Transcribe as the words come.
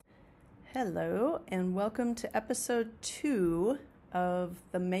Hello, and welcome to episode 2 of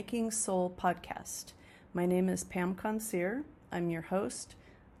the Making Soul podcast. My name is Pam Consier. I'm your host.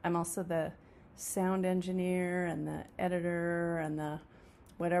 I'm also the sound engineer and the editor and the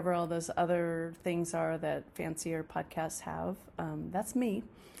whatever all those other things are that fancier podcasts have. That's me.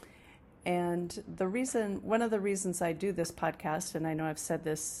 And one of the reasons I do this podcast, and I know I've said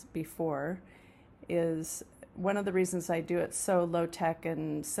this before, is one of the reasons I do it so low tech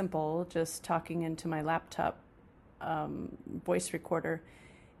and simple, just talking into my laptop voice recorder,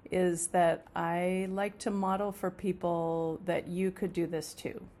 is that I like to model for people that you could do this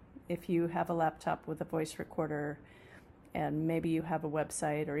too. If you have a laptop with a voice recorder and maybe you have a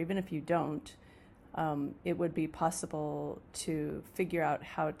website, or even if you don't, it would be possible to figure out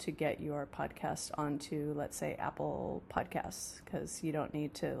how to get your podcast onto, let's say, Apple Podcasts, because you don't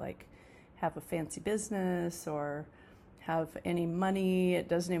need to have a fancy business or have any money. It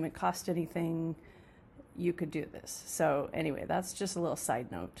doesn't even cost anything. You could do this. So anyway, that's just a little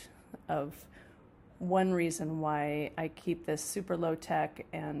side note of one reason why I keep this super low tech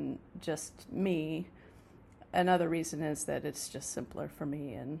and just me. Another reason is that it's just simpler for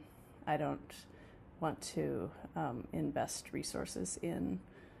me, and I don't want to invest resources in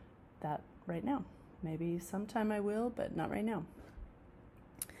that right now. Maybe sometime I will, but not right now.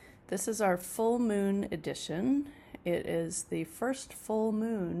 This is our full moon edition. It is the first full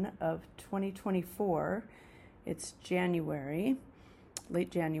moon of 2024. It's January,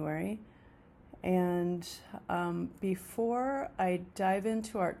 late January. And before I dive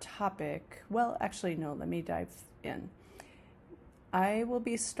into our topic, let me dive in. I will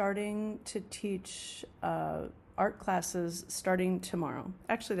be starting to teach art classes starting tomorrow.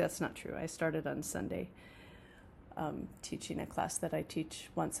 Actually, that's not true. I started on Sunday. Teaching a class that I teach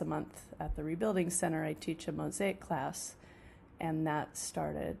once a month at the Rebuilding Center. I teach a mosaic class, and that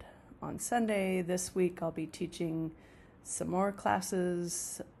started on Sunday. This week I'll be teaching some more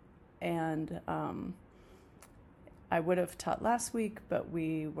classes, and I would have taught last week, but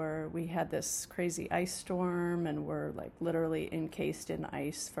we had this crazy ice storm, and we're literally encased in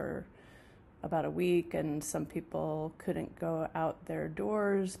ice for about a week, and some people couldn't go out their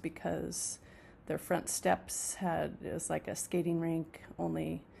doors because their front steps it was like a skating rink,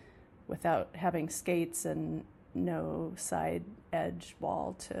 only without having skates and no side edge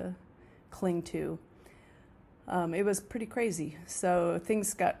wall to cling to. It was pretty crazy. So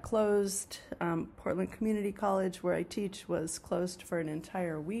things got closed. Portland Community College, where I teach, was closed for an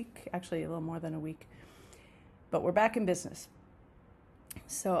entire week, actually a little more than a week. But we're back in business.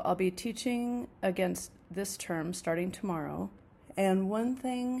 So I'll be teaching against this term starting tomorrow. And one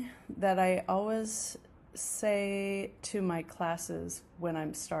thing that I always say to my classes when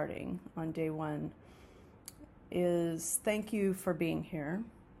I'm starting on day one is thank you for being here.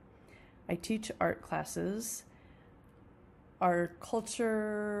 I teach art classes. Our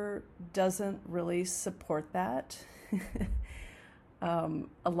culture doesn't really support that.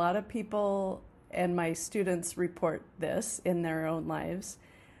 A lot of people, and my students report this in their own lives,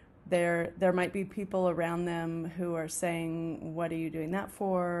 there might be people around them who are saying, what are you doing that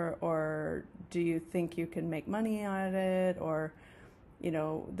for? Or do you think you can make money at it? Or,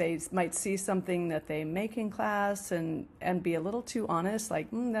 they might see something that they make in class and be a little too honest,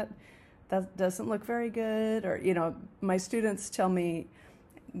 that doesn't look very good. Or, my students tell me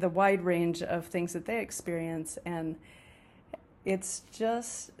the wide range of things that they experience. And it's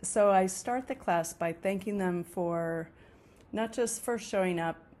just, so I start the class by thanking them for, not just for showing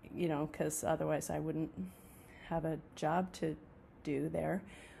up, because otherwise I wouldn't have a job to do there,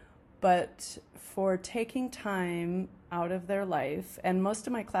 but for taking time out of their life. And most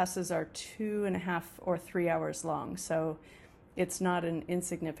of my classes are 2.5 or 3 hours long, so it's not an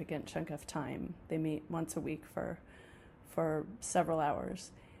insignificant chunk of time. They meet once a week for several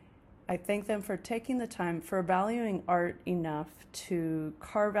hours. I thank them for taking the time, for valuing art enough to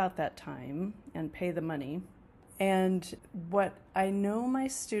carve out that time and pay the money. And what I know my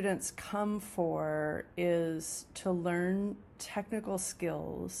students come for is to learn technical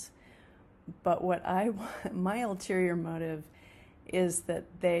skills, but my ulterior motive is that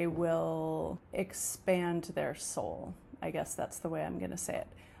they will expand their soul. I guess that's the way I'm going to say it.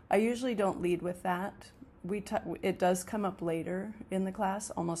 I usually don't lead with that. It does come up later in the class,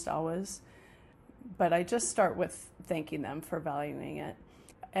 almost always, but I just start with thanking them for valuing it.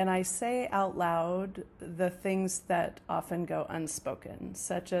 And I say out loud the things that often go unspoken,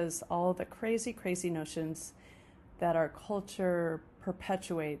 such as all the crazy, crazy notions that our culture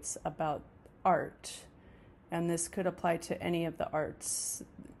perpetuates about art. And this could apply to any of the arts,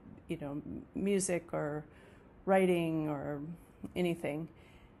 music or writing or anything.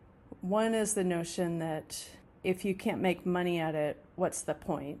 One is the notion that if you can't make money at it, what's the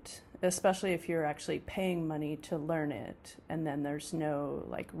point? Especially if you're actually paying money to learn it, and then there's no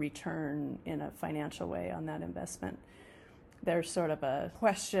like return in a financial way on that investment. There's sort of a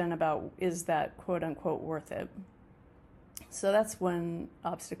question about, is that quote unquote worth it? So that's one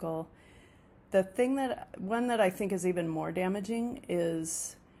obstacle. One that I think is even more damaging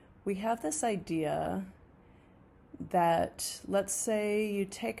is we have this idea that, let's say you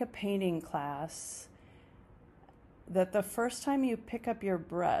take a painting class, that the first time you pick up your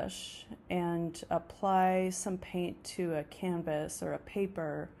brush and apply some paint to a canvas or a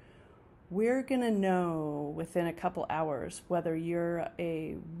paper, we're going to know within a couple hours whether you're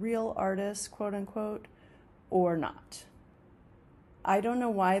a real artist, quote unquote, or not. I don't know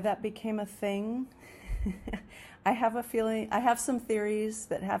why that became a thing. I have some theories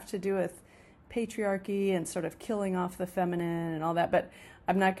that have to do with patriarchy and sort of killing off the feminine and all that, but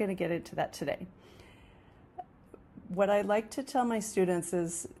I'm not going to get into that today. What I like to tell my students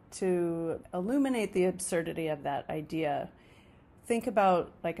is to illuminate the absurdity of that idea. Think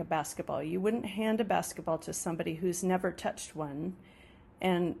about like a basketball. You wouldn't hand a basketball to somebody who's never touched one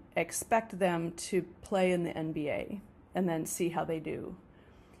and expect them to play in the NBA and then see how they do.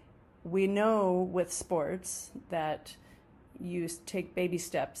 We know with sports that you take baby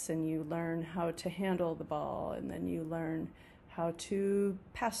steps and you learn how to handle the ball, and then you learn how to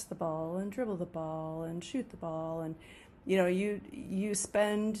pass the ball and dribble the ball and shoot the ball, and you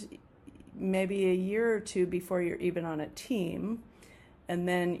spend maybe a year or two before you're even on a team, and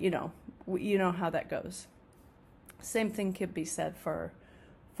then you know how that goes. Same thing could be said for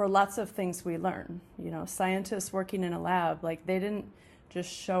lots of things we learn. Scientists working in a lab, like, they didn't just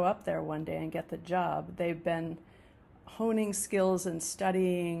show up there one day and get the job. They've been honing skills and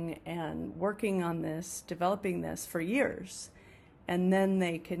studying and working on this, developing this for years. And then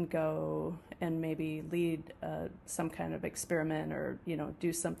they can go and maybe lead some kind of experiment or,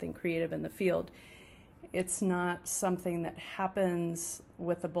 do something creative in the field. It's not something that happens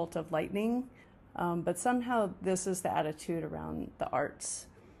with a bolt of lightning, but somehow this is the attitude around the arts.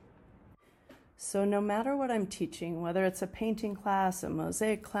 So no matter what I'm teaching, whether it's a painting class, a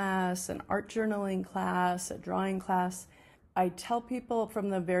mosaic class, an art journaling class, a drawing class, I tell people from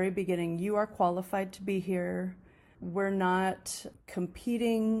the very beginning, you are qualified to be here. We're not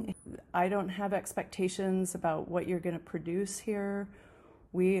competing. I don't have expectations about what you're going to produce here.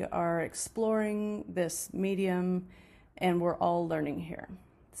 We are exploring this medium and we're all learning here.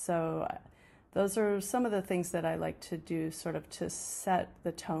 So those are some of the things that I like to do sort of to set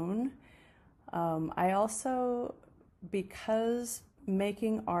the tone. I also, because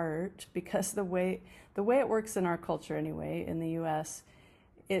making art, because the way it works in our culture anyway, in the US,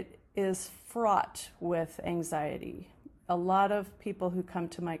 it is fraught with anxiety. A lot of people who come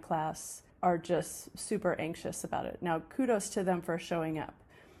to my class are just super anxious about it. Now, kudos to them for showing up.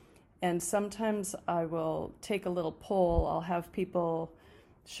 And sometimes I will take a little poll. I'll have people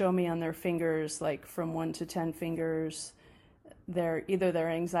show me on their fingers, like from 1 to 10 fingers, either their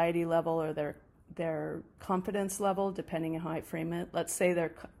anxiety level or their confidence level, depending on how I frame it. Let's say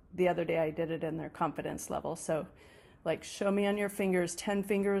the other day I did it in their confidence level. So like, show me on your fingers. 10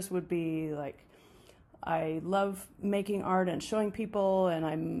 fingers would be like, I love making art and showing people,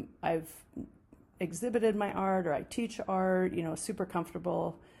 and I've exhibited my art, or I teach art, super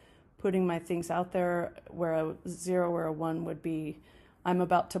comfortable putting my things out there. Where a 0 or a 1 would be, I'm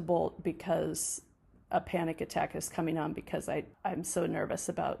about to bolt because a panic attack is coming on because I'm so nervous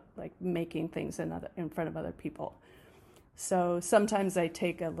about like making things in front of other people. So sometimes I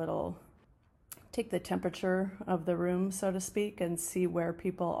take the temperature of the room, so to speak, and see where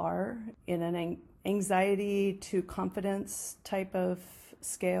people are in an anxiety to confidence type of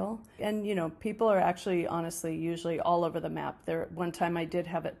scale. And people are actually honestly usually all over the map. One time I did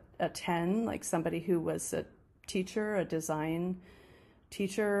have a 10, like somebody who was a teacher, a design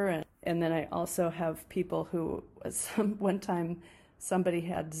teacher, and then I also have people who, one time somebody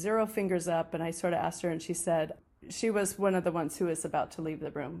had 0 fingers up, and I sort of asked her, and she said she was one of the ones who was about to leave the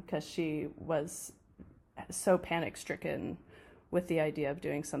room because she was so panic-stricken with the idea of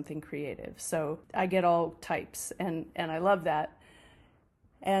doing something creative. So I get all types, and I love that.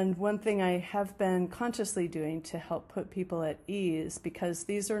 And one thing I have been consciously doing to help put people at ease, because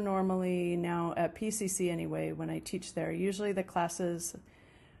these are normally now at PCC anyway, when I teach there, usually the classes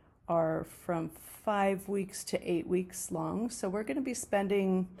are from 5 weeks to 8 weeks long. So we're going to be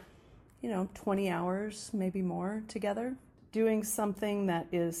spending, 20 hours, maybe more together, doing something that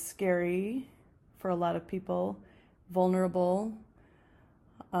is scary for a lot of people, vulnerable,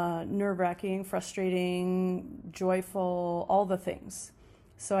 nerve-wracking, frustrating, joyful, all the things.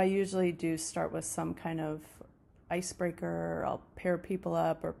 So I usually do start with some kind of icebreaker. I'll pair people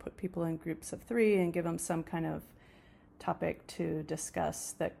up or put people in groups of 3 and give them some kind of topic to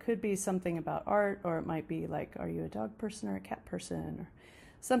discuss that could be something about art, or it might be like, are you a dog person or a cat person, or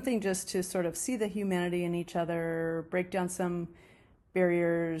something just to sort of see the humanity in each other, break down some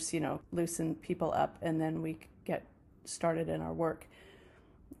barriers, loosen people up, and then we get started in our work.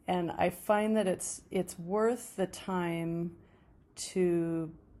 And I find that it's worth the time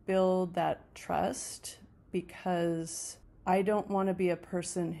to build that trust, because I don't want to be a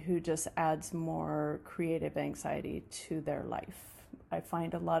person who just adds more creative anxiety to their life. I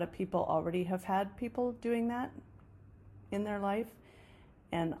find a lot of people already have had people doing that in their life.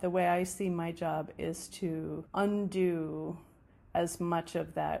 And the way I see my job is to undo as much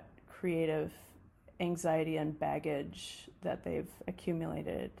of that creative anxiety and baggage that they've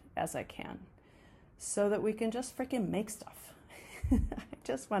accumulated as I can, so that we can just freaking make stuff.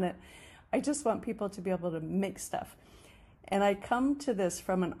 I just want people to be able to make stuff. And I come to this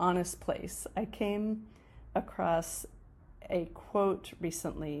from an honest place. I came across a quote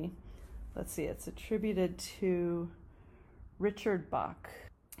recently. Let's see, it's attributed to Richard Bach.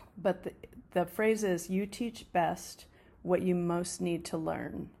 But the phrase is, you teach best what you most need to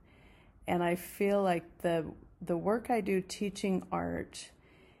learn. And I feel like the work I do teaching art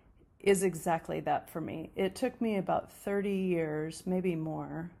is exactly that for me. It took me about 30 years, maybe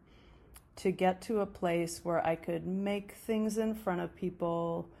more, to get to a place where I could make things in front of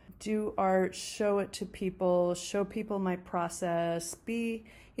people, do art, show it to people, show people my process,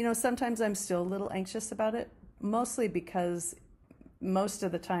 sometimes I'm still a little anxious about it, mostly because most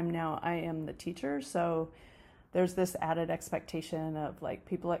of the time now I am the teacher. So there's this added expectation of like,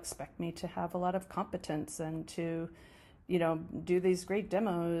 people expect me to have a lot of competence and to, do these great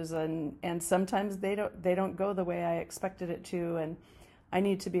demos, and sometimes they don't go the way I expected it to, and I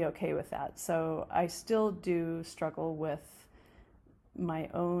need to be okay with that. So I still do struggle with my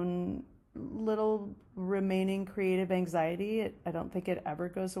own little remaining creative anxiety. I don't think it ever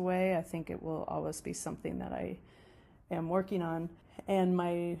goes away. I think it will always be something that I am working on. And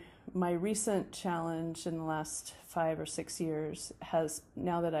my recent challenge in the last 5 or 6 years has,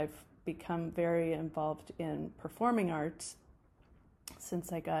 now that I've become very involved in performing arts,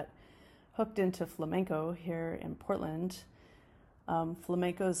 since I got hooked into flamenco here in Portland.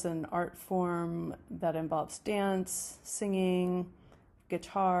 Flamenco is an art form that involves dance, singing,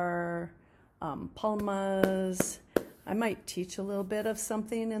 guitar, palmas. I might teach a little bit of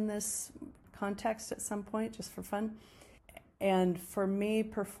something in this context at some point, just for fun. And for me,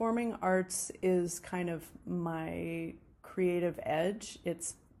 performing arts is kind of my creative edge.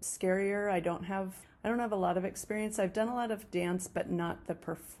 It's scarier. I don't have a lot of experience. I've done a lot of dance, but not the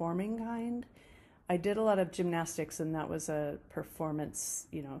performing kind. I did a lot of gymnastics, and that was a performance,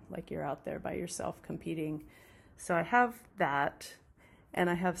 like you're out there by yourself competing. So I have that,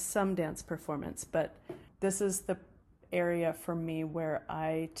 and I have some dance performance, but this is the area for me where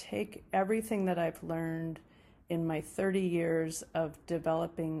I take everything that I've learned in my 30 years of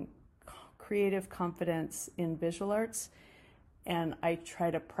developing creative confidence in visual arts, and I try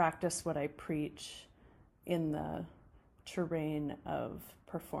to practice what I preach in the terrain of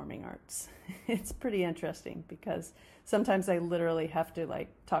performing arts. It's pretty interesting, because sometimes I literally have to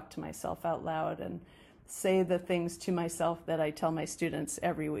talk to myself out loud and say the things to myself that I tell my students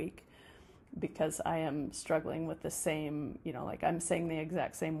every week, because I am struggling with the same, I'm saying the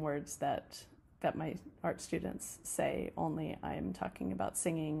exact same words that my art students say, only I'm talking about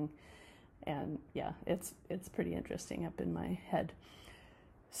singing. And yeah, it's pretty interesting up in my head.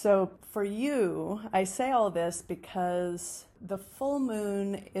 So for you, I say all this because the full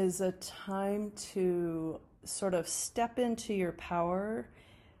moon is a time to sort of step into your power.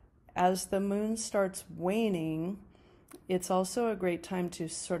 As the moon starts waning, it's also a great time to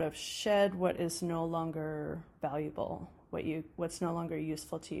sort of shed what is no longer valuable, what's no longer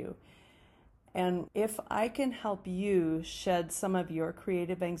useful to you. And if I can help you shed some of your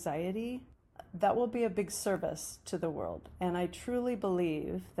creative anxiety, that will be a big service to the world. And I truly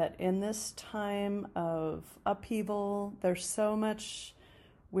believe that in this time of upheaval, there's so much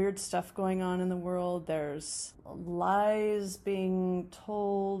weird stuff going on in the world. There's lies being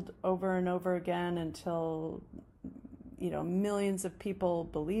told over and over again until, millions of people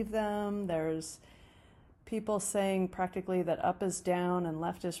believe them. There's people saying practically that up is down and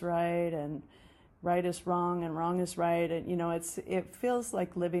left is right and right is wrong and wrong is right. And, it feels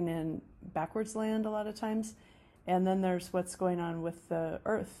like living in backwards land a lot of times. And then there's what's going on with the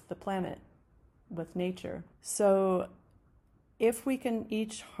earth, the planet, with nature. So if we can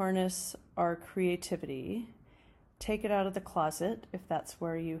each harness our creativity take it out of the closet if that's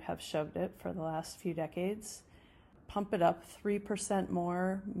where you have shoved it for the last few decades. Pump it up 3%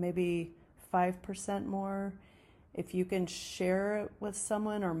 more, maybe 5% more. If you can share it with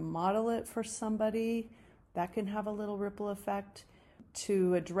someone or model it for somebody, that can have a little ripple effect.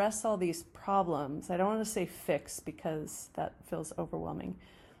 To address all these problems, I don't want to say fix because that feels overwhelming,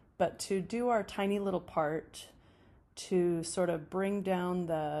 but to do our tiny little part to sort of bring down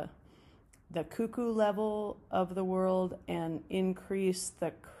the cuckoo level of the world and increase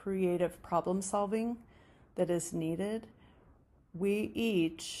the creative problem solving that is needed, we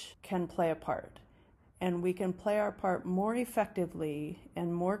each can play a part. And we can play our part more effectively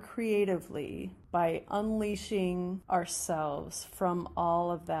and more creatively by unleashing ourselves from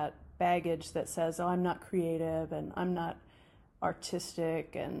all of that baggage that says, oh, I'm not creative and I'm not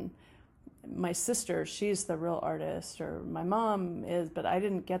artistic, and my sister, she's the real artist, or my mom is, but I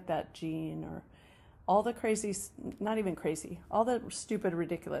didn't get that gene, or all the crazy, not even crazy, all the stupid,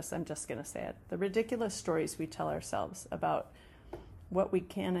 ridiculous, I'm just going to say it, the ridiculous stories we tell ourselves about what we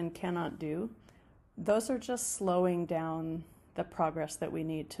can and cannot do. Those are just slowing down the progress that we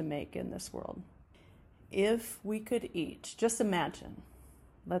need to make in this world. If we could each, just imagine,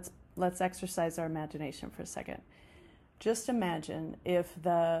 let's exercise our imagination for a second. Just imagine if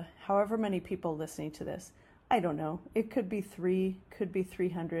however many people listening to this, I don't know, it could be 3, could be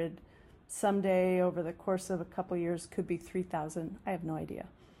 300, someday over the course of a couple years could be 3,000, I have no idea.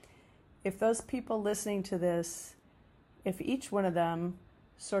 If those people listening to this, if each one of them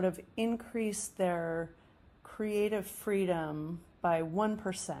sort of increase their creative freedom by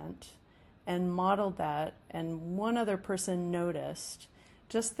 1% and modeled that, and one other person noticed,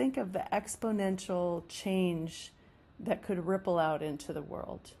 just think of the exponential change that could ripple out into the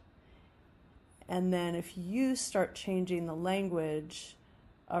world. And then if you start changing the language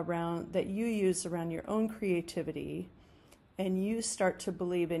around that you use around your own creativity, and you start to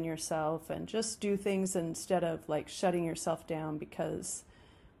believe in yourself and just do things instead of like shutting yourself down because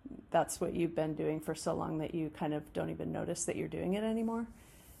that's what you've been doing for so long that you kind of don't even notice that you're doing it anymore.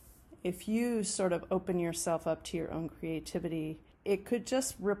 If you sort of open yourself up to your own creativity, it could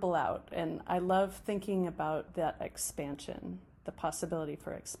just ripple out. And I love thinking about that expansion, the possibility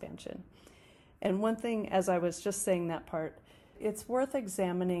for expansion. And one thing, as I was just saying that part, it's worth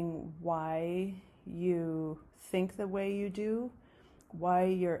examining why you think the way you do, why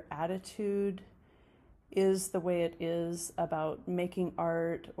your attitude is the way it is about making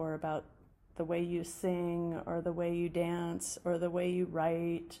art, or about the way you sing, or the way you dance, or the way you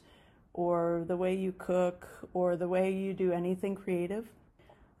write, or the way you cook, or the way you do anything creative.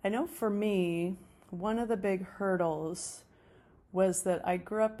 I know for me, one of the big hurdles was that I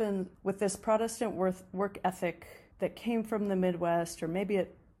grew up with this Protestant work ethic that came from the Midwest, or maybe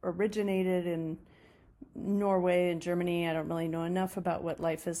it originated in Norway and Germany. I don't really know enough about what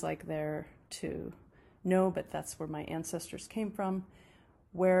life is like there to know, but that's where my ancestors came from,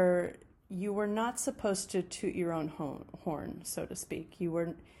 where you were not supposed to toot your own horn, so to speak. You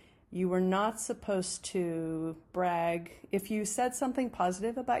were not supposed to brag. If you said something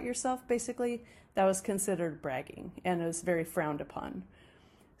positive about yourself, basically, that was considered bragging, and it was very frowned upon.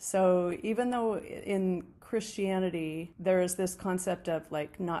 So even though in Christianity there is this concept of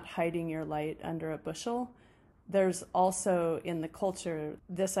like not hiding your light under a bushel, there's also in the culture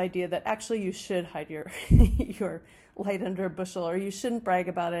this idea that actually you should hide your your light under a bushel, or you shouldn't brag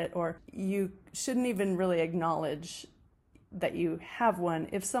about it, or you shouldn't even really acknowledge that you have one.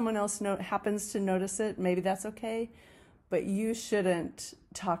 If someone else happens to notice it, maybe that's okay, but you shouldn't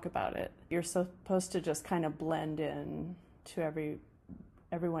talk about it. You're supposed to just kind of blend in to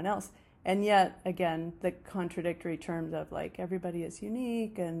everyone else. And yet, again, the contradictory terms of like everybody is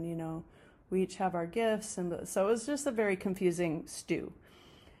unique, and we each have our gifts, and so it was just a very confusing stew.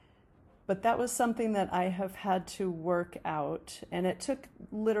 But that was something that I have had to work out, and it took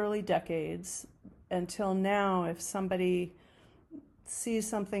literally decades until now. If somebody sees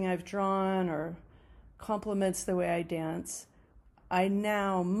something I've drawn or compliments the way I dance, I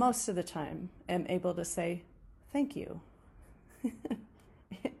now, most of the time, am able to say, thank you.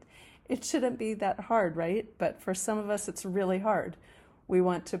 It shouldn't be that hard, right? But for some of us, it's really hard. We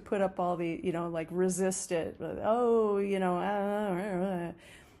want to put up all the, resist it. Oh,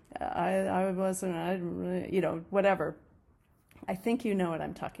 I wasn't, whatever. I think you know what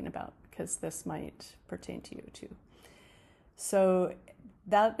I'm talking about, because this might pertain to you too. So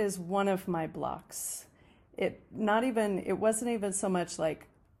that is one of my blocks. It wasn't even so much like,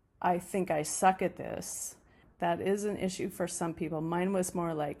 I think I suck at this. That is an issue for some people. Mine was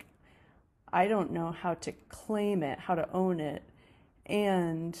more like, I don't know how to claim it, how to own it.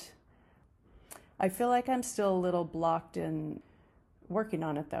 And I feel like I'm still a little blocked in working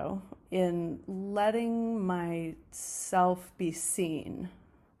on it though, in letting myself be seen.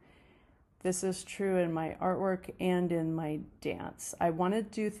 This is true in my artwork and in my dance. I want to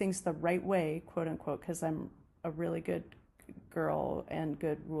do things the right way, quote unquote, because I'm a really good girl and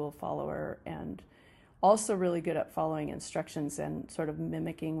good rule follower, and also really good at following instructions and sort of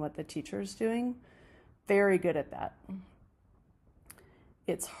mimicking what the teacher's doing. Very good at that.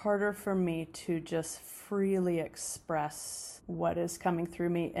 It's harder for me to just freely express what is coming through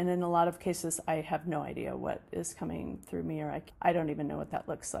me. And in a lot of cases, I have no idea what is coming through me, or I don't even know what that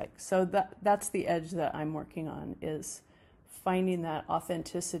looks like. So that's the edge that I'm working on, is finding that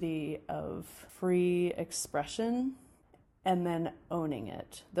authenticity of free expression and then owning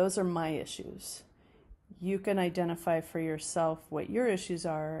it. Those are my issues. You can identify for yourself what your issues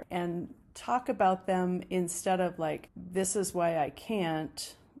are and talk about them instead of like, this is why I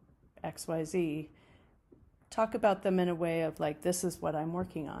can't, XYZ. Talk about them in a way of like, this is what I'm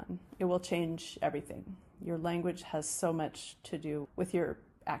working on. It will change everything. Your language has so much to do with your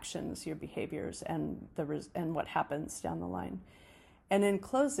actions, your behaviors, and what happens down the line. And in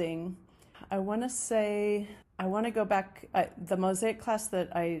closing, I want to go back. The Mosaic class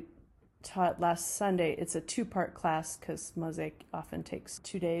that I taught last Sunday, it's a 2-part class because Mosaic often takes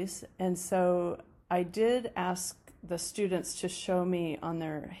 2 days. And so I did ask the students to show me on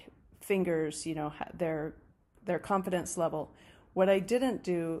their fingers, their confidence level. What I didn't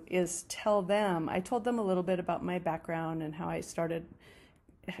do is tell them, I told them a little bit about my background and how I started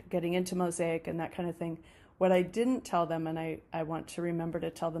getting into Mosaic and that kind of thing. What I didn't tell them, and I want to remember to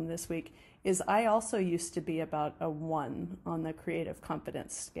tell them this week, is I also used to be about a 1 on the creative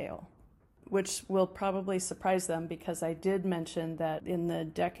confidence scale, which will probably surprise them because I did mention that in the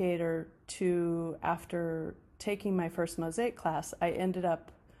decade or 2 after taking my first Mosaic class, I ended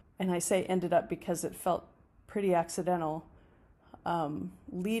up, and I say ended up because it felt pretty accidental,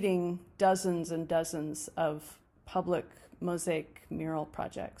 leading dozens and dozens of public Mosaic mural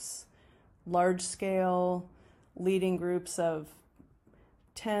projects, large scale, leading groups of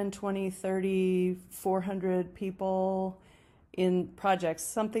 10, 20, 30, 400 people in projects,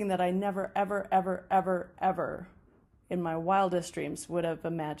 something that I never, ever, ever, ever, ever in my wildest dreams would have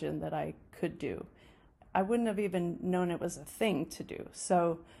imagined that I could do. I wouldn't have even known it was a thing to do.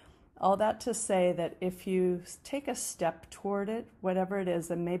 So all that to say that if you take a step toward it, whatever it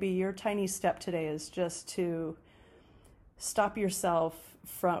is, and maybe your tiny step today is just to stop yourself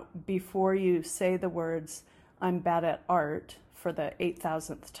from, before you say the words, I'm bad at art, for the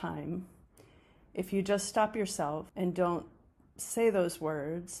 8,000th time. If you just stop yourself and don't say those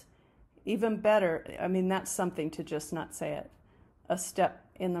words, even better, I mean, that's something to just not say it. A step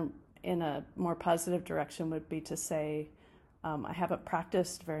in a more positive direction would be to say, I haven't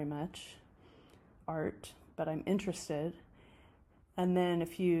practiced very much art, but I'm interested. And then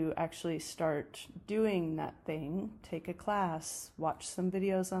if you actually start doing that thing, take a class, watch some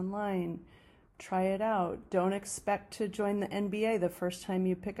videos online, try it out. Don't expect to join the NBA the first time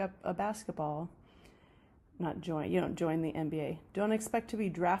you pick up a basketball. You don't join the NBA. Don't expect to be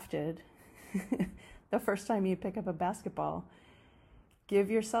drafted the first time you pick up a basketball.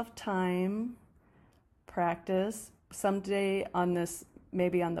 Give yourself time, practice. Someday on this,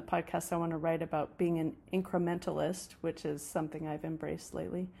 maybe on the podcast, I want to write about being an incrementalist, which is something I've embraced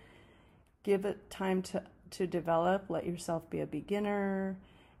lately. Give it time to develop. Let yourself be a beginner.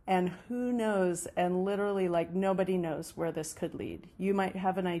 And who knows, and literally like nobody knows where this could lead. You might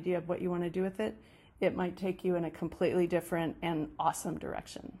have an idea of what you want to do with it. It might take you in a completely different and awesome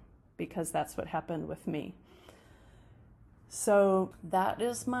direction, because that's what happened with me. So that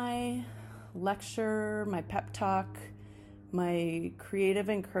is my lecture, my pep talk, my creative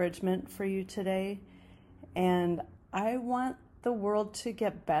encouragement for you today. And I want the world to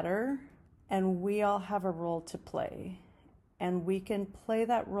get better, and we all have a role to play. And we can play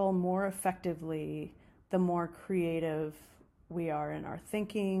that role more effectively the more creative we are in our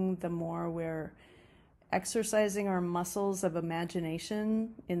thinking, the more we're exercising our muscles of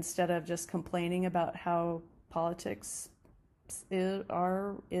imagination instead of just complaining about how politics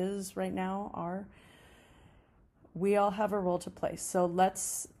is right now. We all have a role to play. So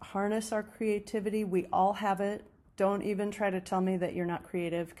let's harness our creativity. We all have it. Don't even try to tell me that you're not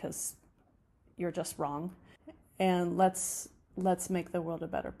creative, because you're just wrong. And let's make the world a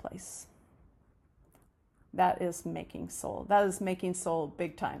better place. That is making soul. That is making soul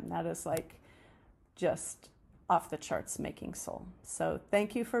big time. That is like just off the charts making soul. So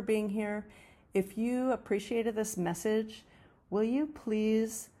thank you for being here. If you appreciated this message, will you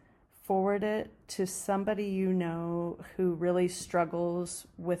please forward it to somebody you know who really struggles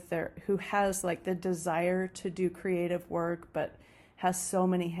with who has like the desire to do creative work but has so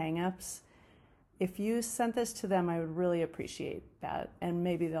many hangups. If you sent this to them, I would really appreciate that, and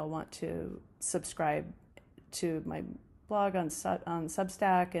maybe they'll want to subscribe to my blog on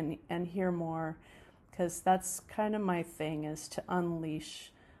Substack and hear more, because that's kind of my thing, is to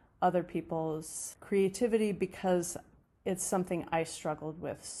unleash other people's creativity, because it's something I struggled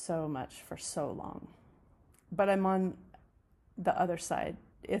with so much for so long. But I'm on the other side.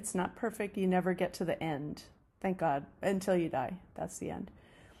 It's not perfect. You never get to the end, thank God, until you die. That's the end.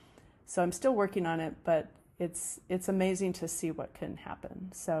 So I'm still working on it, but it's amazing to see what can happen.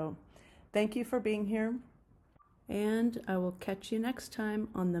 So thank you for being here, and I will catch you next time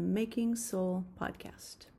on the Making Soul podcast.